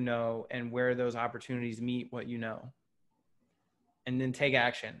what you know and where those opportunities meet what you know, and then take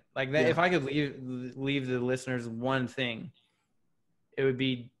action like that. Yeah. If I could leave the listeners one thing, it would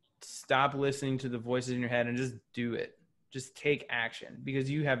be stop listening to the voices in your head and just do it. Just take action, because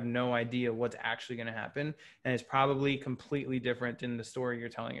you have no idea what's actually going to happen. And it's probably completely different than the story you're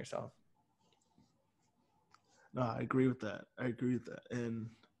telling yourself. No, I agree with that. And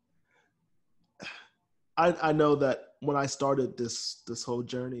I know that when I started this whole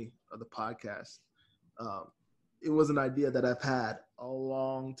journey of the podcast, it was an idea that I've had a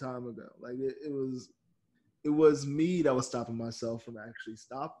long time ago. Like it was me that was stopping myself from actually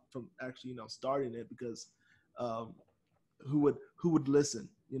starting it, because who would listen,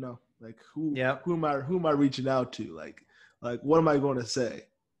 like who am I reaching out to? Like what am I going to say?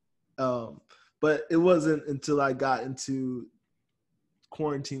 But it wasn't until I got into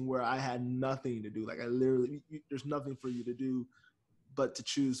quarantine where I had nothing to do. Like I literally, there's nothing for you to do but to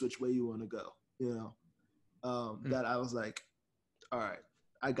choose which way you want to go, you know, that I was like, all right,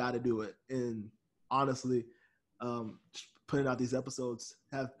 I got to do it. And honestly, putting out these episodes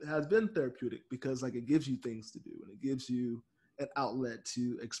has been therapeutic because like it gives you things to do and it gives you an outlet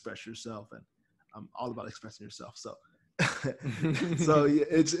to express yourself. And I'm all about expressing yourself. So, so yeah,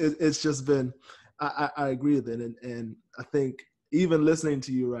 it's just been, I agree with it. And I think even listening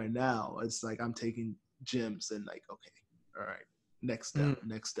to you right now, it's like, I'm taking gems and like, okay, all right, next step,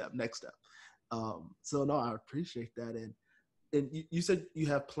 next step, next step. So no, I appreciate that. And you said you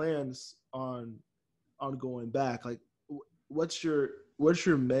have plans on going back. Like, what's your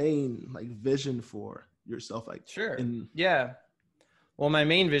main like vision for yourself? Like, sure. Yeah. Well, my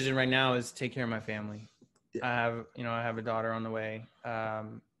main vision right now is take care of my family. Yeah. I have a daughter on the way.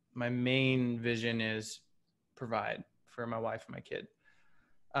 My main vision is provide for my wife and my kid.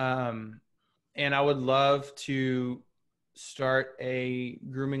 And I would love to start a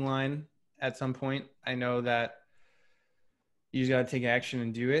grooming line at some point. I know that you just got to take action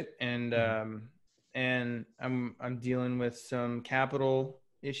and do it. And, and I'm dealing with some capital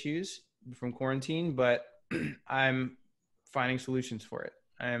issues from quarantine, but I'm finding solutions for it.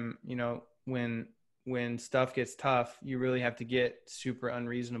 When stuff gets tough, you really have to get super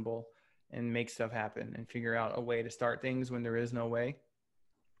unreasonable and make stuff happen and figure out a way to start things when there is no way.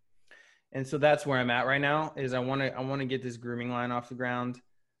 And so that's where I'm at right now is I want to get this grooming line off the ground.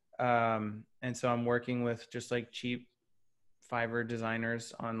 And so I'm working with just like cheap Fiverr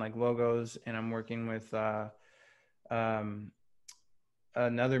designers on like logos, and I'm working with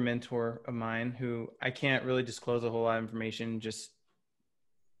another mentor of mine who I can't really disclose a whole lot of information just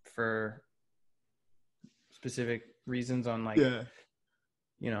for specific reasons on like,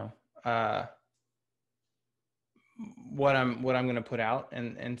 what I'm going to put out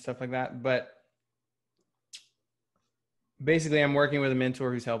and stuff like that. But basically I'm working with a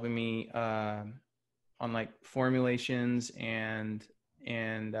mentor who's helping me on like formulations and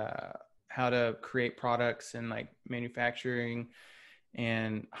how to create products and like manufacturing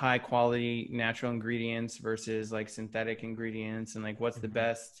and high quality natural ingredients versus like synthetic ingredients and like what's the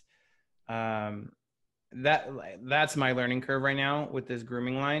best. That's my learning curve right now with this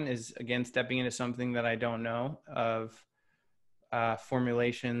grooming line is again, stepping into something that I don't know of,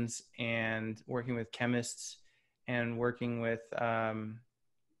 formulations and working with chemists and working with,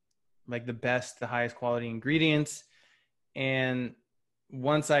 like the highest quality ingredients. And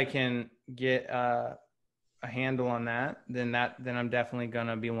once I can get, a handle on that, then I'm definitely going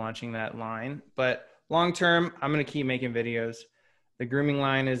to be launching that line. But long-term, I'm going to keep making videos. The grooming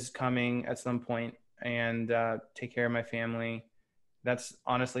line is coming at some point, and take care of my family. That's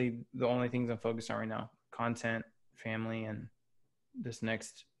honestly the only things I'm focused on right now: content, family, and this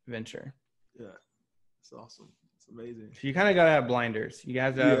next venture. Yeah, it's awesome. It's amazing. So you kind of got to have blinders. You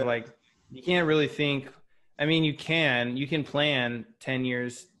have to have like, you can't really think. I mean, you can plan 10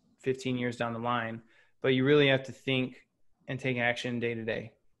 years, 15 years down the line, but you really have to think and take action day to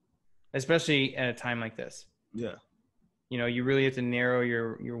day, especially at a time like this. Yeah. You really have to narrow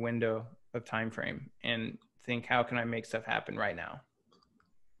your window of time frame and think, how can I make stuff happen right now?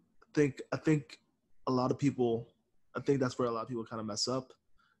 I think a lot of people, I think that's where a lot of people kind of mess up,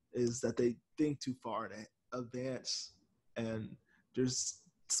 is that they think too far in advance, and there's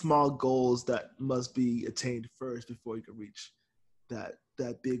small goals that must be attained first before you can reach that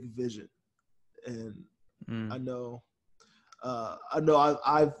big vision. And I know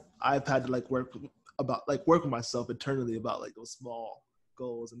I've had to like work with myself internally about like those small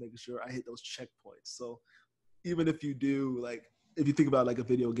goals and making sure I hit those checkpoints. So even if you do, like, if you think about like a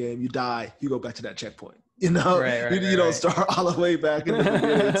video game, you die, you go back to that checkpoint, you don't start all the way back in the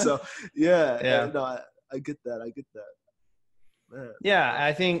beginning. So I get that. Man. Yeah.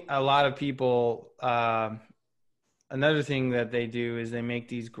 I think a lot of people, another thing that they do is they make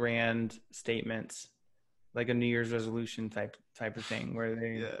these grand statements, like a New Year's resolution type of thing, where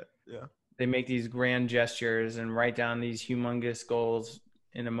they make these grand gestures and write down these humongous goals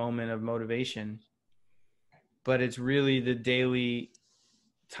in a moment of motivation. But it's really the daily,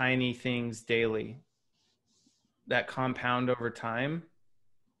 tiny things daily that compound over time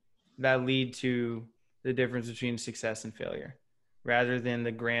that lead to the difference between success and failure, rather than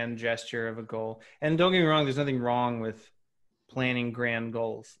the grand gesture of a goal. And don't get me wrong, there's nothing wrong with planning grand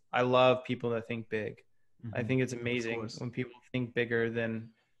goals. I love people that think big. Mm-hmm. I think it's amazing when people think bigger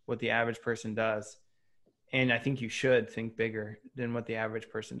than what the average person does. And I think you should think bigger than what the average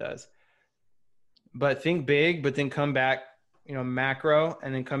person does. But think big, but then come back, macro,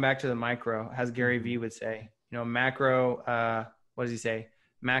 and then come back to the micro, as Gary Vee would say. Macro, what does he say?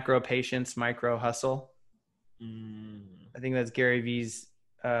 Macro patience, micro hustle. I think that's Gary Vee's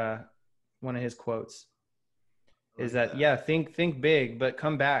one of his quotes. Is that think big, but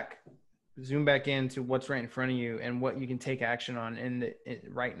come back, zoom back into what's right in front of you and what you can take action on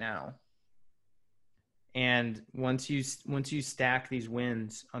right now. And once you stack these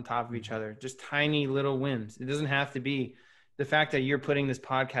wins on top of each other, just tiny little wins. It doesn't have to be the fact that you're putting this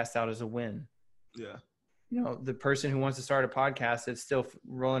podcast out as a win. Yeah. You know, the person who wants to start a podcast that's still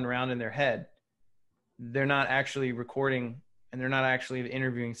rolling around in their head, they're not actually recording and they're not actually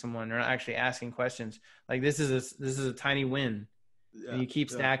interviewing someone. They're not actually asking questions. Like this is a tiny win. Yeah. And you keep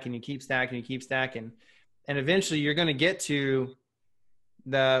stacking, you keep stacking, you keep stacking. And eventually you're going to get to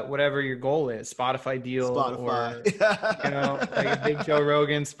the whatever your goal is, Spotify deal, or you know, like a big Joe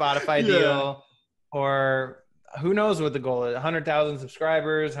Rogan Spotify deal, or who knows what the goal is, 100,000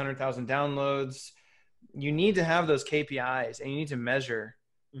 subscribers, 100,000 downloads. You need to have those KPIs and you need to measure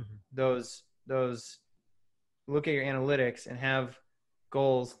those, look at your analytics and have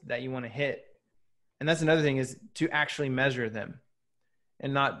goals that you want to hit. And that's another thing, is to actually measure them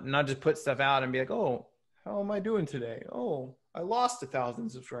and not just put stuff out and be like, oh, how am I doing today? Oh, I lost 1,000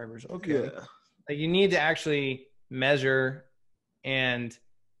 subscribers. Okay. Yeah. Like you need to actually measure and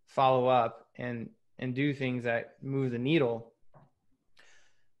follow up and do things that move the needle.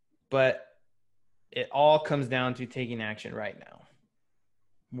 But it all comes down to taking action right now.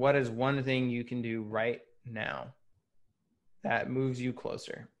 What is one thing you can do right now that moves you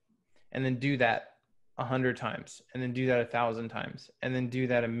closer? And then do that 100 times, and then do that 1,000 times, and then do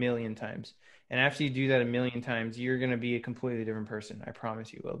that 1,000,000 times. And after you do that 1,000,000 times, you're going to be a completely different person. I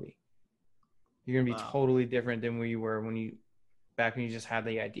promise you will be. You're going to be totally different than where you were back when you just had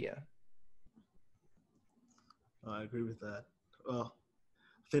the idea. I agree with that. Well,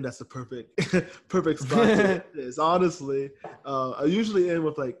 I think that's the perfect spot to this. Honestly, I usually end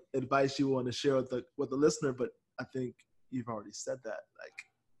with like advice you want to share with the listener, but I think you've already said that like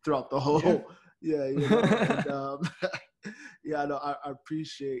throughout the whole. Yeah, you know, and, yeah, no, I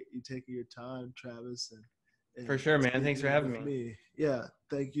appreciate you taking your time, Travis, and for sure, man. Thanks for having me. Yeah,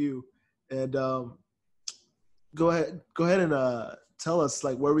 thank you. And go ahead and tell us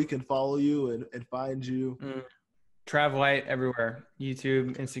like where we can follow you and find you. Trav White everywhere: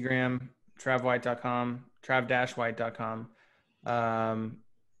 YouTube, Instagram, travwhite.com, trav-white.com.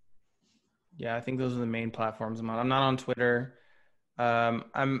 Yeah, I think those are the main platforms I'm on. I'm not on Twitter.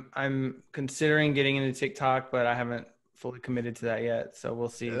 I'm considering getting into TikTok, but I haven't fully committed to that yet. So we'll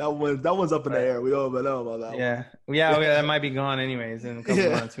see. Yeah, that one's up in the air. We don't even know about that one. Yeah, that might be gone anyways in a couple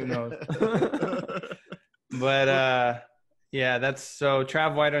months. Who knows? But yeah, that's so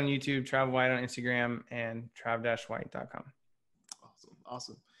Trav White on YouTube, Trav White on Instagram, and trav-white.com.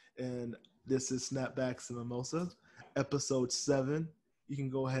 Awesome. And this is Snapbacks and Mimosa, episode 7. You can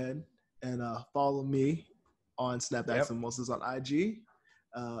go ahead and follow me on Snapbacks and Mimosas on IG,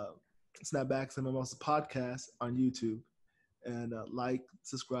 Snapbacks and Mimosa podcast on YouTube, and like,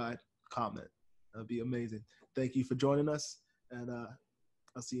 subscribe, comment. That'd be amazing. Thank you for joining us, and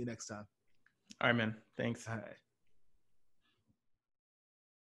I'll see you next time. All right, man. Thanks. All right.